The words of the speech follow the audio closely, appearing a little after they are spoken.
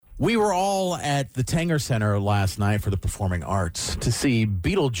We were all at the Tanger Center last night for the performing arts to see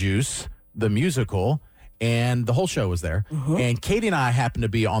Beetlejuice, the musical, and the whole show was there. And Katie and I happened to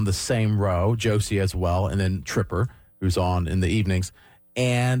be on the same row, Josie as well, and then Tripper, who's on in the evenings.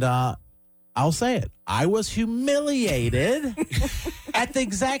 And I'll say it, I was humiliated at the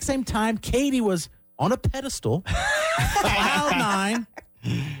exact same time Katie was on a pedestal, cloud nine.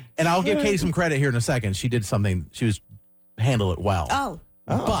 And I'll give Katie some credit here in a second. She did something, handled it well. Oh.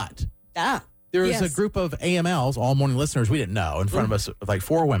 But there was a group of AMLs, all morning listeners, we didn't know, in front of us, like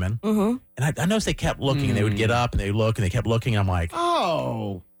 4 women. And I noticed they kept looking, and they would get up, and they look, and they kept looking. And I'm like,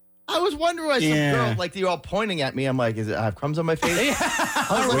 oh. I was wondering why some girl, like, you're all pointing at me. I'm like, I have crumbs on my face?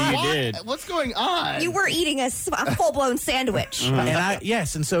 I was like, you did. What's going on? You were eating a full-blown sandwich.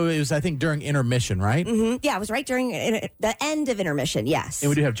 and so it was, I think, during intermission, right? Yeah, it was right during the end of intermission, yes. And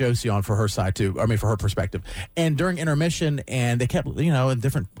we do have Josie on for her side, too. I mean, for her perspective. And during intermission, and they kept, in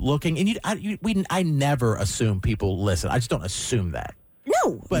different looking. And I never assume people listen. I just don't assume that.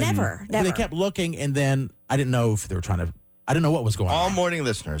 No, never. They kept looking, and then I didn't know if they were trying to... I didn't know what was going on. All morning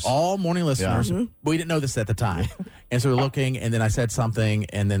listeners. Yeah. We didn't know this at the time. And so we're looking, and then I said something,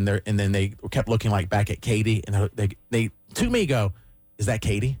 and then they kept looking like back at Katie, and they to me go, "Is that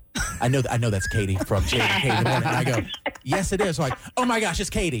Katie?" I know that's Katie from Jade and Katie in the morning. And I go, "Yes, it is." So like, "Oh my gosh, it's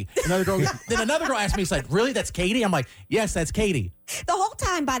Katie." Then another girl asked me, "It's like, really? That's Katie?" I'm like, "Yes, that's Katie." The whole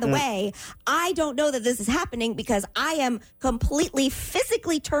time, by the way, I don't know that this is happening because I am completely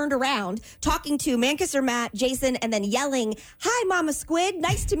physically turned around talking to Mankisser Matt, Jason, and then yelling, "Hi, Mama Squid.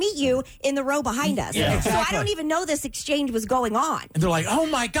 Nice to meet you," in the row behind us. Yeah, exactly. So I don't even know this exchange was going on. And they're like, "Oh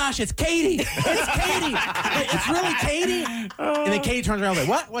my gosh, it's Katie. It's Katie. It's really Katie." And then Katie turns around like,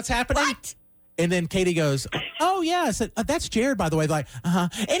 "What? What's happening?" What? And then Katie goes, "Oh, yeah." I said, "That's Jared, by the way." Like,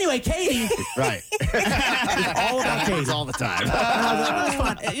 Anyway, Katie. Right. It's all about Katie. all the time. It's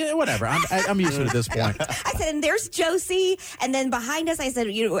fine. Yeah, whatever. I'm used to it at this point. I said, and there's Josie. And then behind us, I said,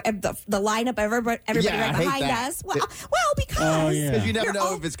 the lineup, everybody right behind us. Well, because. Because you never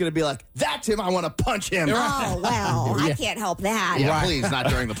know if it's going to be like, "That's him, I want to punch him." Oh, well, I can't help that. Yeah, please, not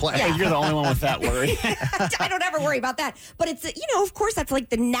during the play. You're the only one with that worry. I don't ever worry about that. But it's, of course, that's like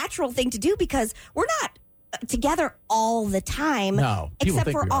the natural thing to do because we're not together all the time. No, people except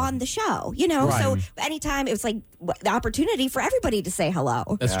think for we are. on the show, Right. So anytime it was like the opportunity for everybody to say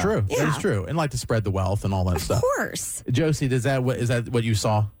hello. That's true. Yeah. That is true. And like to spread the wealth and all that stuff. Of course. Josie, is that what you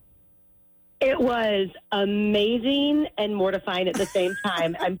saw? It was amazing and mortifying at the same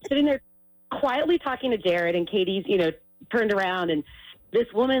time. I'm sitting there quietly talking to Jared, and Katie's, turned around, and this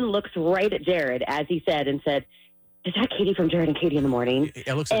woman looks right at Jared, as he said, and said, "Is that Katie from Jared and Katie in the Morning?"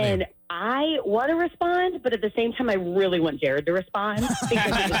 It looks at And me. I want to respond, but at the same time, I really want Jared to respond because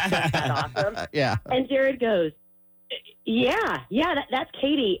it was just that awesome. Yeah. And Jared goes, yeah, that's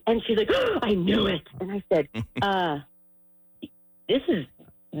Katie. And she's like, "Oh, I knew it." And I said, this is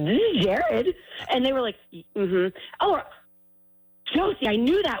Jared. And they were like, "Oh, Josie, I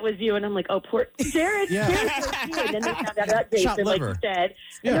knew that was you." And I'm like, "Oh, poor Jared." Yeah. Jared was you. And then they found out about Jason, Shot like liver. you said.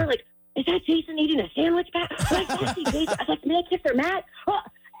 Yeah. And they're like, "Is that Jason eating a sandwich back?" Like, "That's Jason." I was like, "Man, kiss her, Matt." Oh.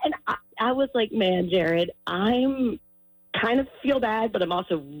 And I was like, "Man, Jared, I'm kind of feel bad, but I'm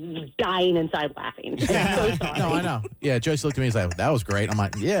also dying inside laughing." I'm so sorry. No, I know. Yeah, Josie looked at me and was like, "That was great." I'm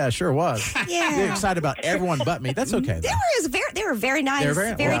like, "Yeah, sure was." Yeah. You're excited about everyone but me. That's okay. They were very nice. They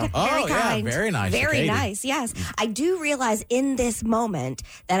were very- wow. Oh, yeah, kind. very nice to Very Katie. nice, yes. I do realize in this moment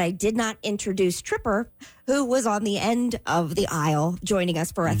that I did not introduce Tripper, who was on the end of the aisle joining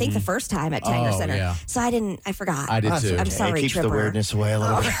us for, I think, the first time at Tanger Oh, Center. yeah. So I did. I did too. I'm sorry, It keeps Tripper. the weirdness away a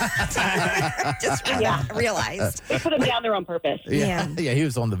little bit. Just realized. They put him down there on purpose. Yeah. Yeah, he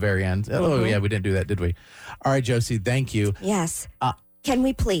was on the very end. Oh, yeah, we didn't do that, did we? All right, Josie, thank you. Yes. Can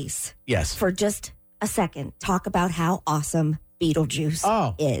we please, Yes. for just a second, talk about how awesome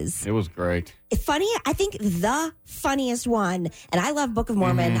Beetlejuice is? It was great. Funny, I think the funniest one, and I love Book of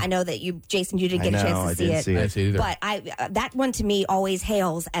Mormon. I know that you, Jason, you didn't get a chance to see it. I didn't see it either. But that one to me always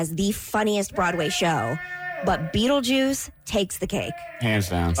hails as the funniest Broadway show. But Beetlejuice takes the cake. Hands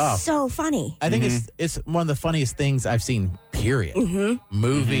down. So funny. I think it's one of the funniest things I've seen, period.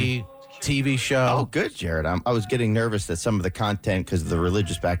 Movie, TV show. Oh, good, Jared. I was getting nervous that some of the content, because of the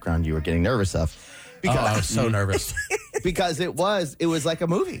religious background you were getting nervous of. Because, I was so nervous. because it was like a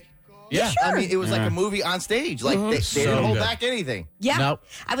movie. Yeah. Sure. I mean, it was like a movie on stage. Like, they So didn't hold good. back anything. Yeah. Nope.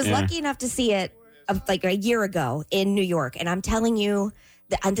 I was lucky enough to see it like a year ago in New York. And I'm telling you,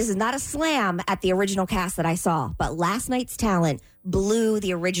 and this is not a slam at the original cast that I saw, but last night's talent blew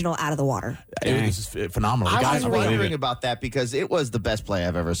the original out of the water. It was phenomenal. The I guys was were really wondering good. about that because it was the best play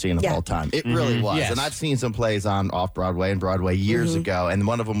I've ever seen of Yeah. all time. It really was. Yes. And I've seen some plays on Off-Broadway and Broadway years ago, and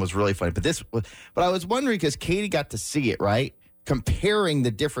one of them was really funny. But I was wondering because Katie got to see it, right? Comparing the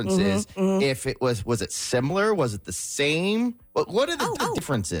differences, if it was it similar? Was it the same? What are the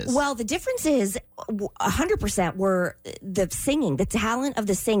differences? Well, the differences 100% were the singing, the talent of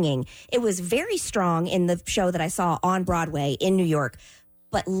the singing. It was very strong in the show that I saw on Broadway in New York.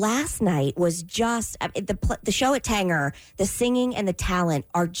 But last night was just the show at Tanger. The singing and the talent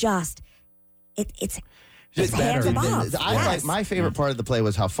are just it's hands above. Like my favorite part of the play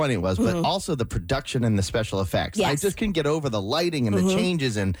was how funny it was, but also the production and the special effects. I Yes. just couldn't get over the lighting and the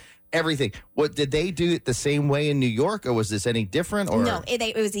changes and everything. What did they do it the same way in New York, or was this any different? Or No,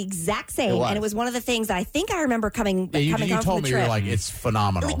 it was the exact same, was. and it was one of the things that I think I remember coming You home told from me the you're trip. like, it's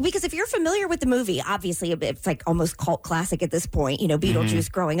phenomenal. Because if you're familiar with the movie, obviously it's like almost cult classic at this point,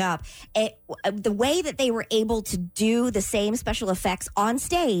 Beetlejuice growing up. The way that they were able to do the same special effects on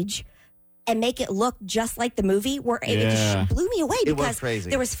stage and make it look just like the movie, it just blew me away It was because crazy.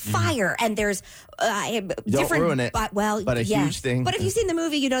 there was fire and there's different. ruin it, but a huge thing. But if you've seen the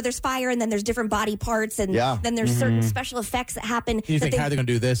movie, there's fire and then there's different body parts and then there's certain special effects that happen. You think how they're going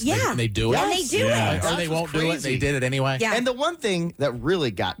to do this? Yeah. And they do it? And they do Or it. they That's won't do it. crazy. They did it anyway? Yeah. And the one thing that really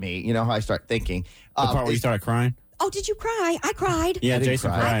got me, how I start thinking. The part where you is- started crying? Oh, did you cry? I cried. Yeah, didn't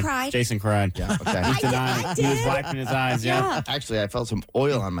Jason cry. cried. I cried. Jason cried. Yeah, okay. I did. He was wiping his eyes, yeah. Actually, I felt some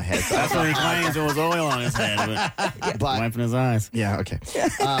oil on my head. So That's what he claims. There was oil on his head. But but wiping his eyes. yeah, okay.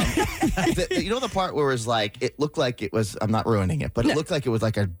 The part where it was like, it looked like it was, I'm not ruining it, but it looked like it was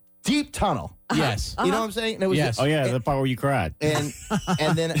like a deep tunnel. Yes. You know what I'm saying? And it was Yes. Oh, yeah, the part where you cried. and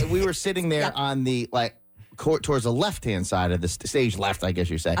then we were sitting there on the towards the left-hand side of the stage left, I guess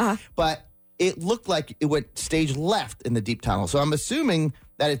you say. But it looked like it went stage left in the deep tunnel. So I'm assuming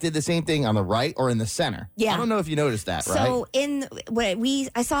that it did the same thing on the right or in the center. Yeah. I don't know if you noticed that, right? So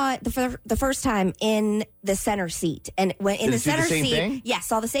I saw it the first time in the center seat, and when in Did the it do the center same seat, thing? yes,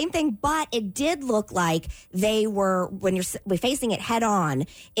 saw the same thing. But it did look like they were when we're facing it head on.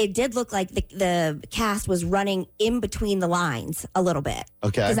 It did look like the cast was running in between the lines a little bit.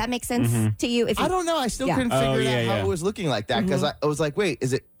 Okay. Does that make sense to you? If you I don't know. I still Yeah. couldn't Oh, figure out how yeah. it was looking like that because I was like, wait,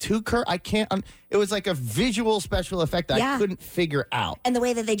 is it too I can't. It was like a visual special effect that I Yeah. couldn't figure out. And the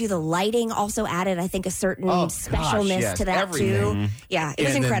way that they do the lighting also added, I think, a certain Oh, specialness gosh, yes. to that Everything. too. Yeah, it was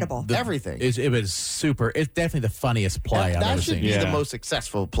And then incredible. Everything. It was super. It's definitely the funniest play I've That ever should seen. be the Yeah. most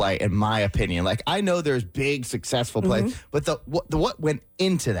successful play, in my opinion. Like I know there's big successful plays, but what went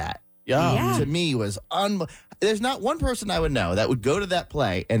into that Yeah. to me was there's not one person I would know that would go to that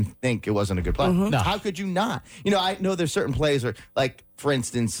play and think it wasn't a good play. No. How could you not? I know there's certain plays, or like for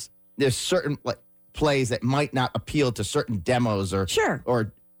instance, there's certain plays that might not appeal to certain demos, or Sure.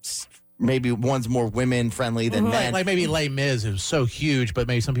 or maybe one's more women friendly than men. Like maybe Les Mis is so huge, but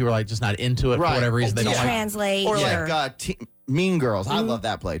maybe some people are like just not into it Right. for whatever reason. They to don't like. translate Or Mean Girls. I love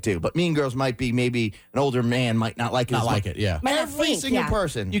that play too. But Mean Girls might be maybe an older man might not like it. Not as like much. it, yeah. Might not Every think, single yeah.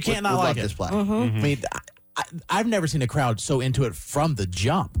 person You can't would not like love it. this play. I mean, I've never seen a crowd so into it from the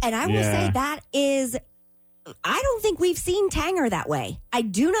jump. And I will Yeah. say that is, I don't think we've seen Tanger that way. I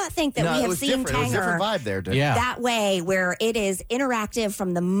do not think that No, we it have was seen different. It was a different Tanger vibe there. Dude. Yeah. that way, where it is interactive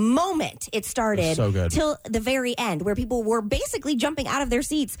from the moment it started So good. till the very end, where people were basically jumping out of their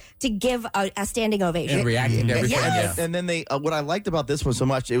seats to give a standing ovation. And reacting to everything. Yes. Yeah. And then they, what I liked about this one so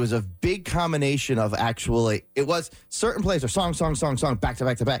much, it was a big combination of actually, it was certain plays are song, back to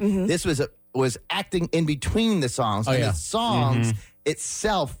back to back. This was acting in between the songs. Oh, and yeah. the songs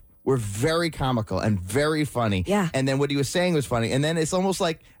itself were very comical and very funny. Yeah. And then what he was saying was funny. And then it's almost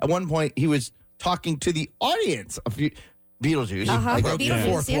like at one point he was talking to the audience of Beetlejuice. Like, broke the Beetlejuice,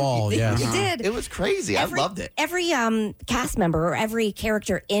 fourth wall, yes. You did. it was crazy. I loved it. Every cast member or every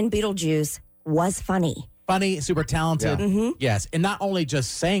character in Beetlejuice was funny. Funny, super talented. Yeah. Yes. And not only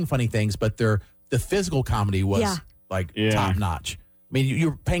just saying funny things, but the physical comedy was Yeah. top notch. I mean,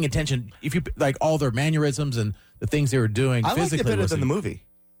 you're paying attention. If you like all their mannerisms and the things they were doing I liked physically. it better was than the movie.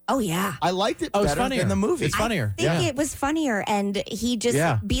 Oh, yeah. I liked it Oh, it's better funnier than the movie. It's funnier. I think Yeah. it was funnier, and he just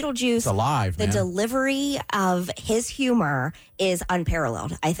Yeah. Beetlejuice. It's alive, The man. delivery of his humor is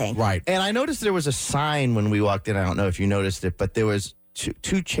unparalleled, I think. Right. And I noticed there was a sign when we walked in. I don't know if you noticed it, but there was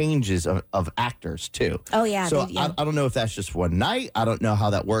two changes of actors too. Oh, yeah, So yeah. I don't know if that's just one night. I don't know how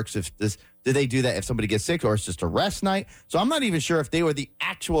that works. Did they do that if somebody gets sick, or it's just a rest night? So I'm not even sure if they were the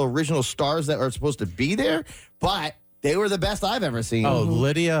actual original stars that are supposed to be there. But They were the best I've ever seen. Oh,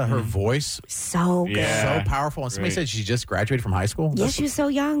 Lydia, her voice, So good. Yeah. so powerful. And somebody Great. said she just graduated from high school. Yes, she was so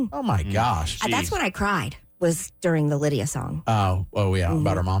young. Oh, my gosh. That's when I cried, was during the Lydia song. Oh, yeah,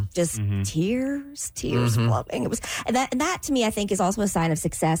 about her mom. Just tears flowing. It was and that to me, I think, is also a sign of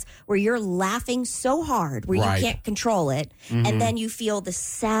success, where you're laughing so hard where Right. you can't control it, and then you feel the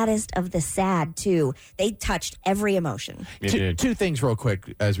saddest of the sad too. They touched every emotion. It did. Two things real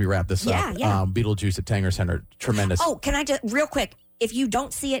quick as we wrap this Yeah, up. yeah. Beetlejuice at Tanger Center, tremendous. Oh, can I just real quick? If you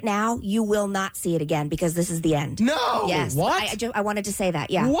don't see it now, you will not see it again, because this is the end. No. Yes. what? I wanted to say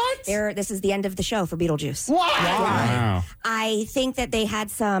that. Yeah. What? This is the end of the show for Beetlejuice. Why? Wow. I think that they had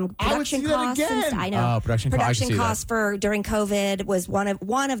some I would production see that costs. again. I know. Oh, production costs. I can see that. costs for during COVID was one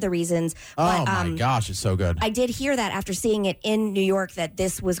of the reasons. Oh, but, my gosh, it's so good. I did hear that after seeing it in New York, that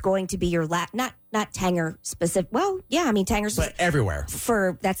this was going to be your not Tanger specific. Well, yeah, I mean Tanger's But everywhere.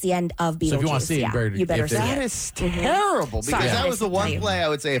 that's the end of Beetlejuice. So if you wanna see it, yeah, you better see That it. is terrible, because Sorry, that I was the missed it. one play I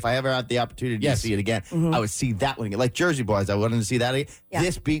would say if I ever had the opportunity Yes. to see it again, I would see that one again. Like Jersey Boys, I wanted to see that again. Yeah.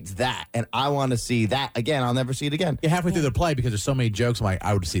 This beats that, and I want to see that again. I'll never see it again. Yeah, halfway through the play, because there's so many jokes, I'm like,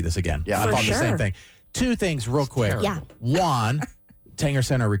 I would see this again. Yeah. I For thought the same sure. thing. Two things real quick. Yeah. One, Tanger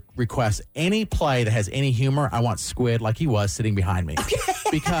Center requests any play that has any humor. I want Squid like he was sitting behind me.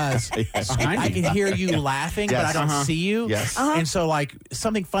 Because I can hear you laughing, but I Yes. don't see you. Yes. And so, like,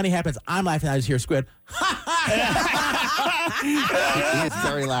 something funny happens. I'm laughing. I just hear Squid. He is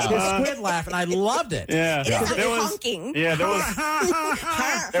very loud. Squid laugh, and I loved it. Yeah. It is There was- honking. Yeah,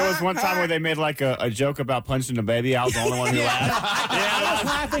 there was one time where they made like a joke about punching a baby. I was the only one who laughed. I was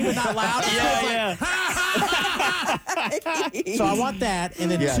laughing, but not loud. Yeah. So I want that. And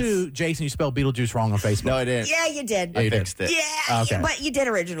then Yes. two, Jason, you spelled Beetlejuice wrong on Facebook. No, I didn't. Yeah, you did. Yeah, you did. Fixed it. Yeah, Okay. but you did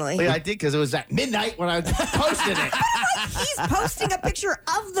originally. Yeah, I did, because it was at midnight when I was posting it. He's posting a picture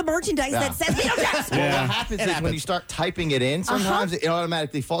of the merchandise that says Beetlejuice. Well, Yeah. what happens It is when happens. you start typing it in, sometimes it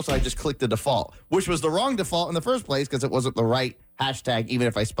automatically defaults, so I just click the default, which was the wrong default in the first place because it wasn't the right hashtag, even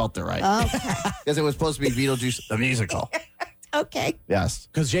if I spelt it right. Because it was supposed to be Beetlejuice the musical. Okay. Yes.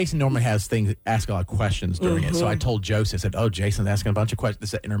 Because Jason normally has things, ask a lot of questions during it. So I told Josie, I said, oh, Jason's asking a bunch of questions.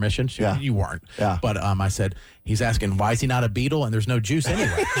 This is intermission. She Yeah. went, you weren't. Yeah. But I said, he's asking, why is he not a beetle and there's no juice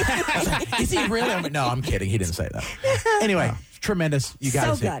anyway? I was like, is he really? I'm like, no, I'm kidding. He didn't say that. Anyway, tremendous. You got to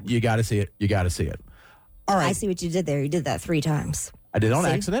So see good. it. You got to see it. You got to see it. All right. I see what you did there. You did that 3 times. I did on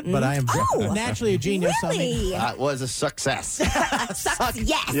accident, but I am Oh, naturally a genius. Really? That was a success. Sucks.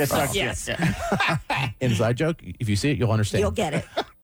 Yes. Yes. Inside joke. If you see it, you'll understand. You'll get it.